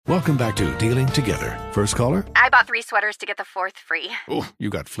Welcome back to Dealing Together. First caller? I bought 3 sweaters to get the 4th free. Oh, you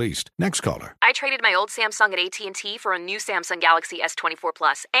got fleeced. Next caller? I traded my old Samsung at AT&T for a new Samsung Galaxy S24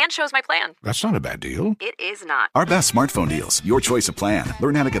 Plus and chose my plan. That's not a bad deal. It is not. Our best smartphone deals. Your choice of plan.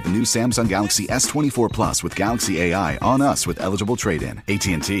 Learn how to get the new Samsung Galaxy S24 Plus with Galaxy AI on us with eligible trade-in.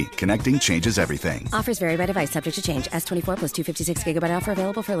 AT&T. Connecting changes everything. Offers vary by device. Subject to change. S24 plus 256 gigabyte offer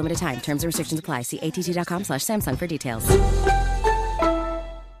available for a limited time. Terms and restrictions apply. See att.com/Samsung for details.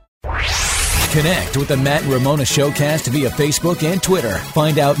 Connect with the Matt and Ramona Showcast via Facebook and Twitter.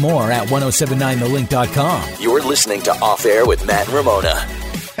 Find out more at 1079thelink.com. You're listening to Off Air with Matt and Ramona.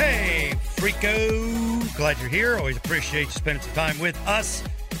 Hey, Freako. Glad you're here. Always appreciate you spending some time with us.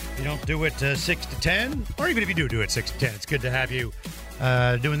 If you don't do it 6 to 10, or even if you do it 6 to 10, it's good to have you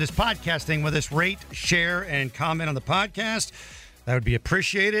doing this podcast thing with us. Rate, share, and comment on the podcast. That would be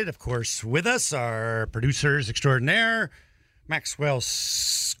appreciated. Of course, with us, our producers extraordinaire, Maxwell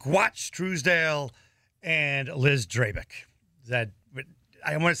Squatch Truesdale and Liz Drabeck. I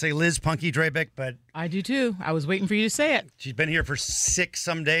want to say Liz Punky Drabeck, but I do too. I was waiting for you to say it. She's been here for 6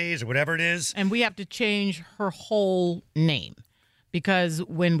 some days or whatever it is. And we have to change her whole name because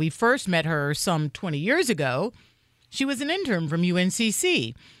when we first met her some 20 years ago, she was an intern from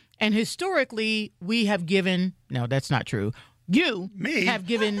UNCC. And historically, we have given, no, that's not true. Me have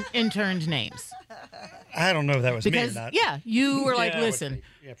given interns names. I don't know if that was because, me or not. Yeah, you were like, listen,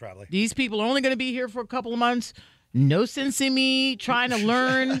 probably. These people are only going to be here for a couple of months. No sense in me trying to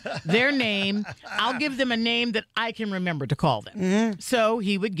learn their name. I'll give them a name that I can remember to call them. Mm-hmm. So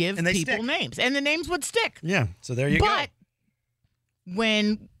he would give people names, and the names would stick. Yeah, so there you go. But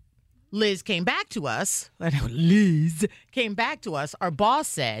when Liz came back to us, our boss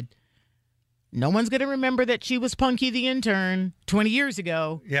said, no one's going to remember that she was Punky the intern 20 years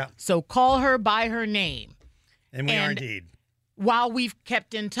ago. Yeah. So call her by her name. And we are indeed. While we've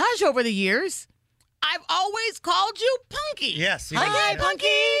kept in touch over the years, I've always called you Punky. Yes. Hi, Punky.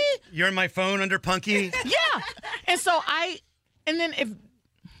 You're in my phone under Punky? Yeah. And so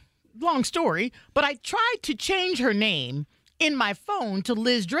long story, but I tried to change her name in my phone to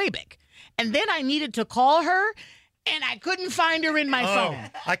Liz Drabeck. And then I needed to call her. And I couldn't find her in my phone.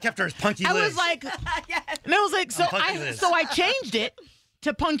 I kept her as Punky Liz. I was like, and I was like, so I changed it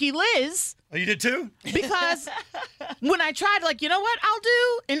to Punky Liz. Oh, you did too? Because when I tried, you know what I'll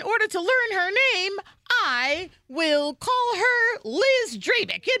do? In order to learn her name, I will call her Liz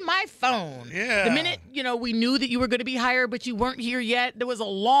Drabeck in my phone. Yeah. The minute, we knew that you were going to be hired, but you weren't here yet. There was a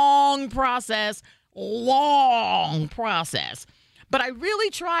long process. But I really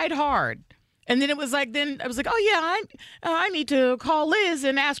tried hard. And then I was like, oh, yeah, I need to call Liz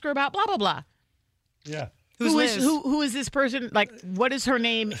and ask her about blah, blah, blah. Yeah. Who is this person? What is her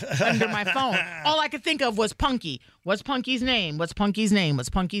name under my phone? All I could think of was Punky. What's Punky's name? What's Punky's name? What's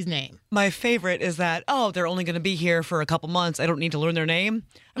Punky's name? My favorite is that, they're only going to be here for a couple months. I don't need to learn their name.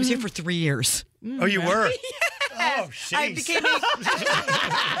 I was here for 3 years. Oh, you were? Yes. Oh, jeez.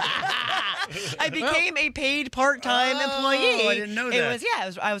 I became a paid part-time employee. I didn't know that.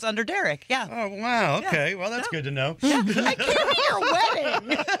 I was under Derek. Yeah. Oh, wow. Okay. Yeah. Well, that's good to know. Yeah. I came to your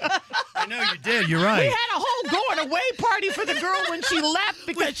wedding. I know you did. You're right. We had a whole going away party for the girl when she left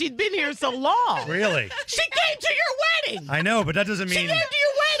because she'd been here so long. Really? She came to your wedding. I know, but that doesn't mean... She came to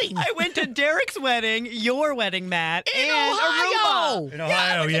your wedding. I went to Derek's wedding, your wedding, Matt, in and Ohio. Aruba. In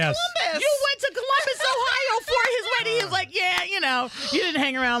Ohio, yes. You went to Columbus, Ohio for his wedding. He was like, yeah, you didn't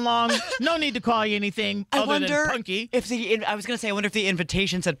hang around long. No need to call you anything other than Punky. I was going to say, I wonder if the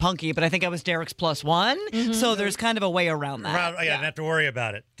invitation said Punky, but I think I was Derek's +1. Mm-hmm. So there's kind of a way around that. I didn't have to worry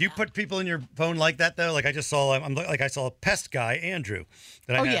about it. Do you put people in your phone like that, though? Like I saw a pest guy, Andrew,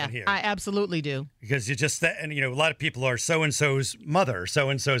 that I have in here. I absolutely do. Because you just, and a lot of people are so-and-so's mother,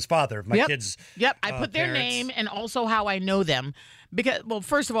 so-and-so's father. My kids' Yep, I put their name and also how I know them. Because, well,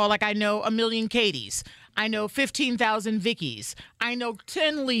 first of all, I know 1 million Katies. I know 15,000 Vickies. I know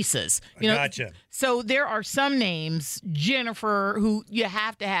 10 Lisas. Gotcha. So there are some names, Jennifer, who you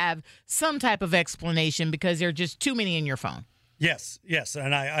have to have some type of explanation because there are just too many in your phone. Yes.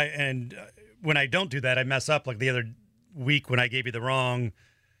 And when I don't do that, I mess up. Like the other week when I gave you the wrong,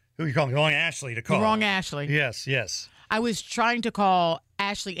 who you call me? The wrong Ashley to call. The wrong Ashley. Yes. I was trying to call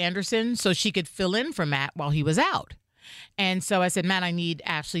Ashley Anderson so she could fill in for Matt while he was out. And so I said, Matt, I need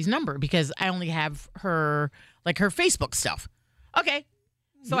Ashley's number because I only have her Facebook stuff. Okay.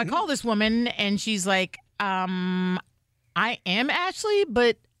 So I call this woman and she's like, I am Ashley,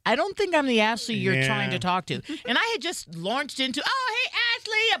 but I don't think I'm the Ashley you're trying to talk to. And I had just launched into, hey,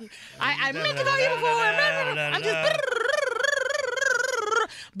 Ashley, I meant to call you before. I'm just,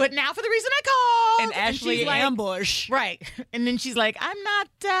 But now for the reason I called. An Ashley she's like, ambush. Right. And then she's like, I'm not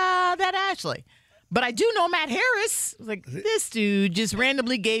that Ashley. But I do know Matt Harris. I was like, this dude just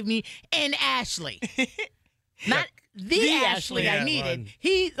randomly gave me an Ashley. Not the Ashley I needed. one.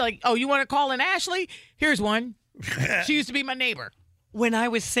 He like, oh, you want to call an Ashley? Here's one. She used to be my neighbor. When I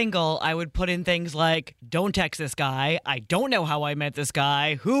was single, I would put in things like, don't text this guy. I don't know how I met this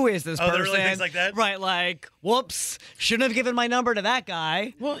guy. Who is this person? there are really things like that? Right, like, whoops, shouldn't have given my number to that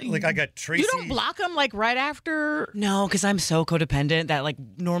guy. Well, Like I got Tracy. you don't block them like right after. No, because I'm so codependent that, like,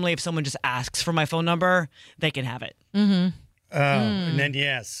 normally if someone just asks for my phone number, they can have it. And then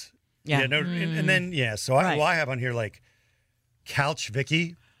yes. Yeah. no, and then yes. So Right. I have on here like Couch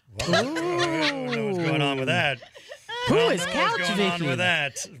Vicky. Well, I don't know what's going on with that. Who Well, is I don't know what's Couch going Vicky? on with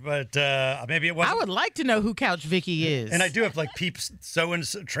that? But maybe it wasn't. I would like to know who Couch Vicky is. And I do have like peeps. So and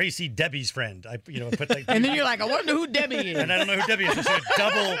Tracy, Debbie's friend. I put like. And then you're like, I wonder who Debbie is. And I don't know who Debbie is.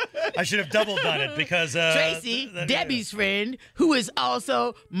 I should have double done it because Tracy, Debbie's friend, who is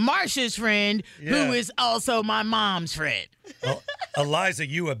also Marsha's friend, Yeah. who is also my mom's friend. Eliza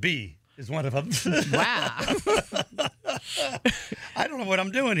UAB is one of them. Wow. I don't know what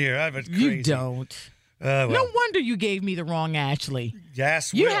I'm doing here. It's crazy. You don't. Well, No wonder you gave me the wrong Ashley.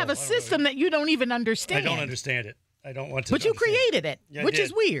 Yes. You Will. have I a don't know. system that you don't even understand. I don't understand it. I don't want to. But you understand. created it, Yeah, I which did.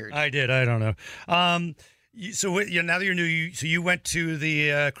 is weird. I did. I don't know. Now that you're new, you went to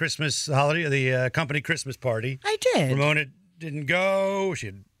the Christmas holiday, the company Christmas party. I did. Ramona didn't go. She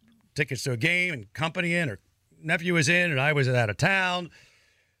had tickets to a game and company in. Her nephew was in, and I was out of town.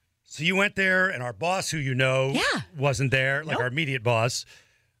 So you went there, and our boss, who you know, wasn't there. Like our immediate boss,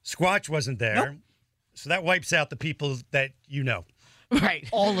 Squatch wasn't there. Nope. So that wipes out the people that you know. Right.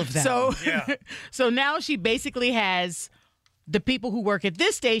 All of them. So, Yeah. so now she basically has the people who work at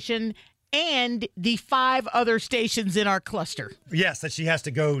this station and the 5 other stations in our cluster. Yes, that she has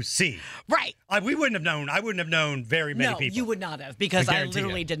to go see. Right. We wouldn't have known. I wouldn't have known very many no, people. you would not have, because I I guarantee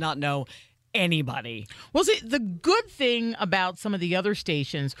literally you. did not know anybody. Well, see, the good thing about some of the other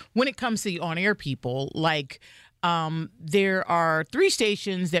stations, when it comes to the on-air people, like there are 3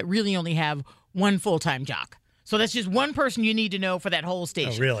 stations that really only have one full-time jock. So that's just one person you need to know for that whole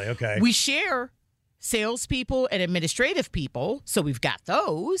station. Oh, really? Okay. We share salespeople and administrative people, so we've got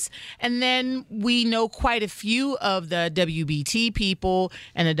those. And then we know quite a few of the WBT people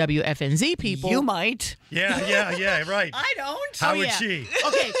and the WFNZ people. You might. Yeah, right. I don't. How Oh, would yeah. she?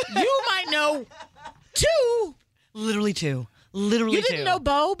 Okay, you might know 2. Literally 2. Literally You 2. didn't know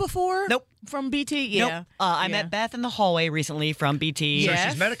Bo before? Nope. From BT? Yeah. Nope. I met Beth in the hallway recently from BT. So Yeah.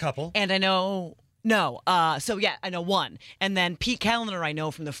 she's met a couple. And I know. No. So, yeah, I know 1. And then Pete Callender I know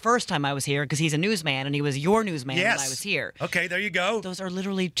from the first time I was here, because he's a newsman, and he was your newsman Yes. when I was here. Okay, there you go. Those are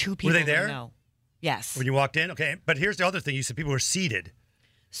literally 2 people they that I there? know. Yes. When you walked in? Okay, but here's the other thing. You said people were seated.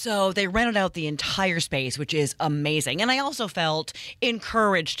 So they rented out the entire space, which is amazing. And I also felt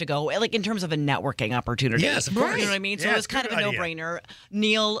encouraged to go, like, in terms of a networking opportunity. Yes, of course. You know what I mean? So Yeah, it it's was kind of a a good idea. no-brainer.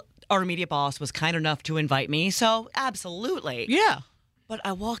 Neil, our immediate boss, was kind enough to invite me. So absolutely. Yeah. But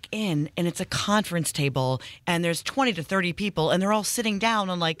I walk in, and it's a conference table, and there's 20 to 30 people, and they're all sitting down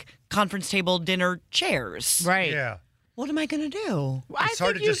on, like, conference table dinner chairs. Right. Yeah. What am I going to do? It's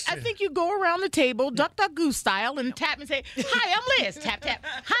hard to just- I think you go around the table, duck, duck, goose style, and tap and say, "Hi, I'm Liz." Tap, tap.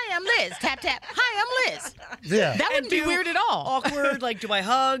 "Hi, I'm Liz." Tap, tap. "Hi, I'm Liz." Yeah. That wouldn't be do weird at all. Awkward, like, do I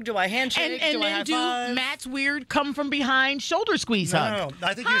hug? Do I handshake? And do I then high do five? Matt's weird come from behind shoulder squeeze hug. No.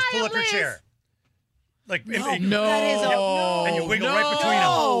 I think you just Hi, pull up I'm your Liz. chair. Like, No, That is a- and you wiggle right no.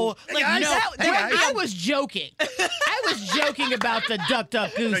 between them. Like, guys. No, Hey, guys. I was joking. I was joking about the duck,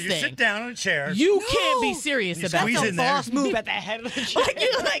 duck, goose No, you thing. sit down on a chair. You can't be serious You about squeeze that. in there. boss move at the head of the chair. Like,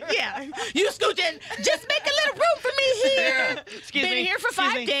 you like, yeah. You scooch in. Just make a little room for me here. Excuse Been me. here for Excuse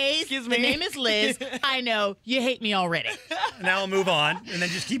 5 me. days. Excuse The me. name is Liz. I know. You hate me already. Now I'll move on, and then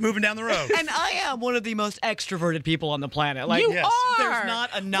just keep moving down the road. And I am one of the most extroverted people on the planet. Like, you yes. are. There's not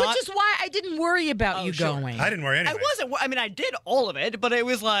a not- Which is why I didn't worry about you sure. going. I didn't worry anyway. I wasn't. I mean, I did all of it, but it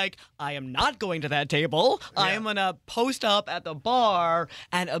was like, I am not going to that table. I am gonna post up at the bar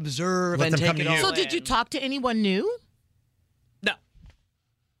and observe Let and them take come it to all. you. So did you in. talk to anyone new? No.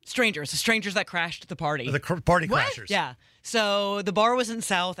 Strangers that crashed the party. The party What? crashers. Yeah. So the bar was in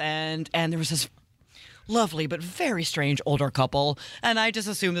South End, and there was this lovely but very strange older couple, and I just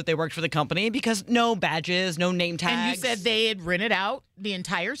assumed that they worked for the company because no badges, no name tags. And you said they had rented out the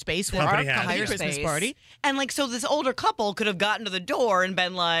entire space for Company our had. company entire Christmas space. party. And like, so this older couple could have gotten to the door and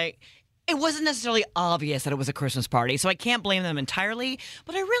been like, it wasn't necessarily obvious that it was a Christmas party, so I can't blame them entirely,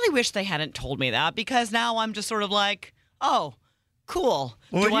 but I really wish they hadn't told me that, because now I'm just sort of like, oh, cool.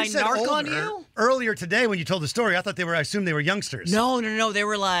 Well, Do when I you said narc older, on you? Earlier today when you told the story, I thought I assumed they were youngsters. No. They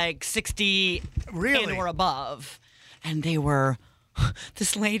were like 60 Really? and or above. And they were...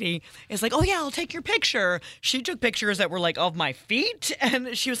 This lady is like, oh, yeah, I'll take your picture. She took pictures that were like of my feet.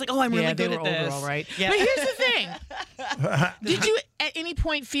 And she was like, oh, I'm really they good were at this. older, all right. Yeah. But here's the thing. Did you at any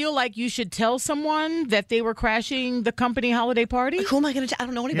point feel like you should tell someone that they were crashing the company holiday party? Who am I going to tell? I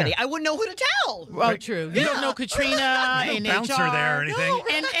don't know anybody. Yeah. I wouldn't know who to tell. Oh, true. You don't know Katrina in bouncer HR. there or anything. No,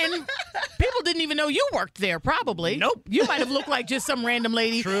 and people didn't even know you worked there, probably. Nope. You might have looked like just some random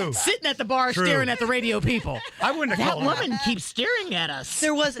lady True. sitting at the bar True. staring at the radio people. I wouldn't have That called her. woman keeps staring at us.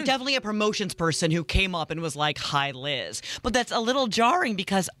 There was definitely a promotions person who came up and was like, hi, Liz. But that's a little jarring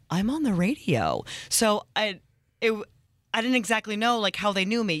because I'm on the radio. So I didn't exactly know like how they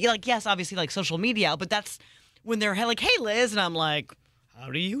knew me. Like, yes, obviously like social media, but that's when they're like, hey, Liz. And I'm like, how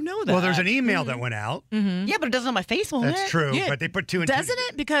do you know that? Well, there's an email that went out. Yeah, but it doesn't have my face on it. That's true, Yeah. but they put two and two. Doesn't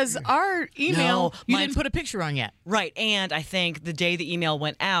it? Because our email, No, you mine's- didn't put a picture on yet. Right. And I think the day the email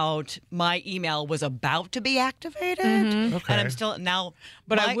went out, my email was about to be activated. Okay. And I'm still now.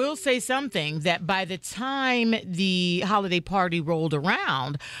 But my- I will say something that by the time the holiday party rolled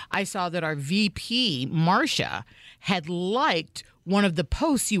around, I saw that our VP, Marcia, had liked one of the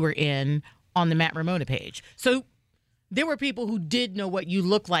posts you were in on the Matt Ramona page. So there were people who did know what you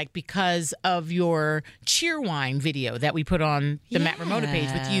look like because of your Cheerwine video that we put on the Matt Ramona page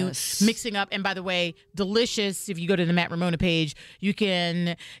with you Yes. mixing up. And by the way, delicious. If you go to the Matt Ramona page, you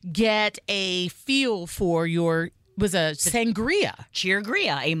can get a feel for your was a sangria.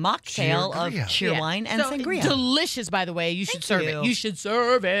 Cheergria, a mocktail of Cheergria. cheerwine and So, sangria. delicious, by the way. You should serve you. it. You should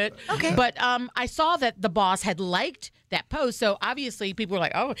serve it. Okay. But I saw that the boss had liked that post, so obviously people were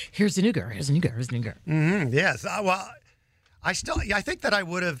like, "Oh, here's the new girl. Here's the new girl. Here's the new girl." Yes. Well, I think that I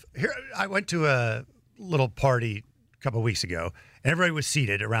would have. Here, I went to a little party a couple of weeks ago, and everybody was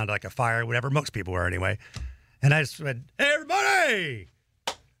seated around like a fire, whatever. Most people were anyway. And I just said, "Hey, everybody,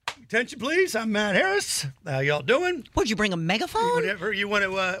 attention, please. I'm Matt Harris. How y'all doing? Would you bring a megaphone? Whatever you want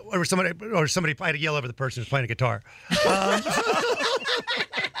to, or somebody I had to yell over the person who's playing a guitar."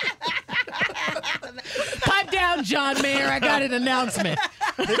 Pipe down, John Mayer. I got an announcement.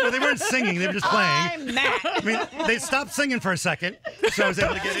 They weren't singing; they were just playing. I'm Matt. I mean, they stopped singing for a second, so I was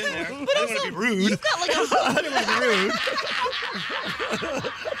able to get in there. I didn't want to be rude. You've got like a I didn't want to be rude.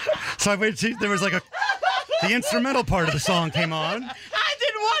 So I waited. There was like the instrumental part of the song came on. I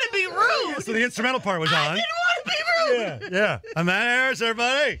didn't want to be rude. So the instrumental part was on. I didn't want to be rude. Yeah. I'm Matt Harris,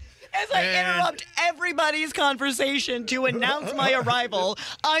 everybody. As I And- interrupt everybody's conversation to announce my arrival,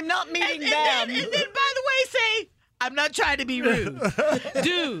 I'm not meeting them. And then, by the way, say, I'm not trying to be rude.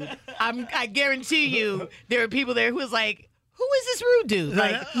 Dude, I guarantee you there are people there who is like, who is this rude dude?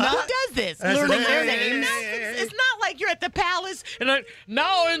 Like, who does this? I said, Learning hey, their hey, names. hey, hey, hey. It's not like you're at the palace and like,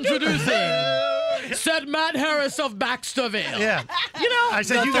 now introducing said Matt Harris of Baxterville. Yeah. You know, I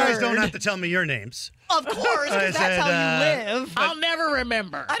said, the you guys third. don't have to tell me your names. Of course, I because that's said, how you live. I'll never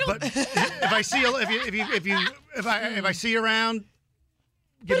remember. But if I see you, if I see you around,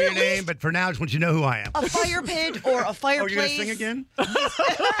 give me your name. But for now, I just want you to know who I am. A fire pit or a Oh, fireplace. you're gonna sing again?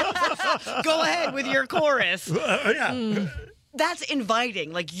 Go ahead with your chorus. Yeah. That's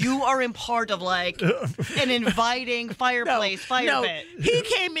inviting. Like you are in part of like an inviting fireplace, fire no, pit. he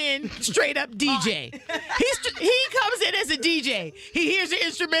came in straight up DJ. He comes in as a DJ. He hears the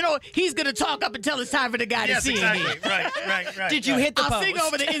instrumental. He's gonna talk up until it's time for the guy Yes, to sing exactly. again. Right. Did you hit the I'll post? sing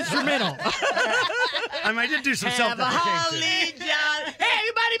over the instrumental. I did do some Have a holly self-deprecation. jolly. Hey,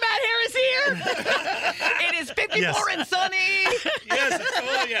 everybody, Matt Harris here. It is 54 Yes. and sunny.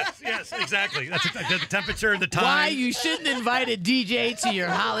 Yes, exactly. That's the temperature, the time. Why you shouldn't invite a DJ to your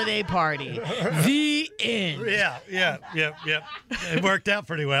holiday party. The end. Yeah. It worked out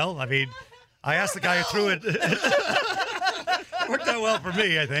pretty well. I mean, I asked the guy who threw it. It worked out well for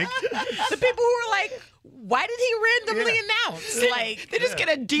me, I think. The people who were like, why did he randomly announce? Like, They just get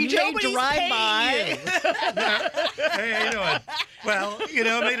a DJ nobody's drive-by. paying you. Hey, how you doing? Well,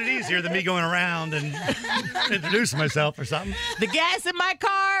 it made it easier than me going around and introducing myself or something. The gas in my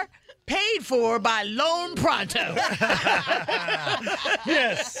car paid for by Lone Pronto.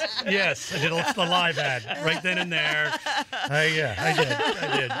 Yes. I did the live ad right then and there.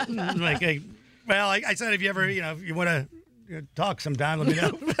 I did. Like, hey, well, I said if you ever, if you want to talk sometime, let me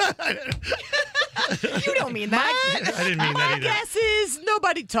know. You don't mean that. I didn't mean that My either. guess is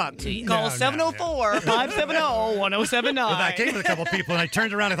nobody talked to you. Call No. 704-570-1079. Well, I came with a couple people, and I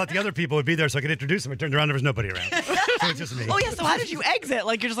turned around. I thought the other people would be there so I could introduce them. I turned around, there was nobody around. So it's just me. Oh, yeah, so how did you exit?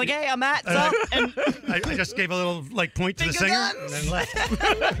 Like, you're just like, hey, I'm Matt. So, and I just gave a little point to the Finger singer guns. and then left.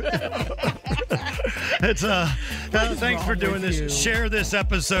 It's Thanks for wrong doing with this. you? Share this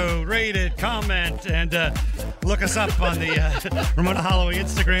episode, rate it, comment, and look us up on the Ramona Holloway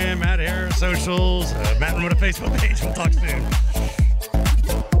Instagram, Matt Harris socials, Matt Ramona Facebook page. We'll talk soon.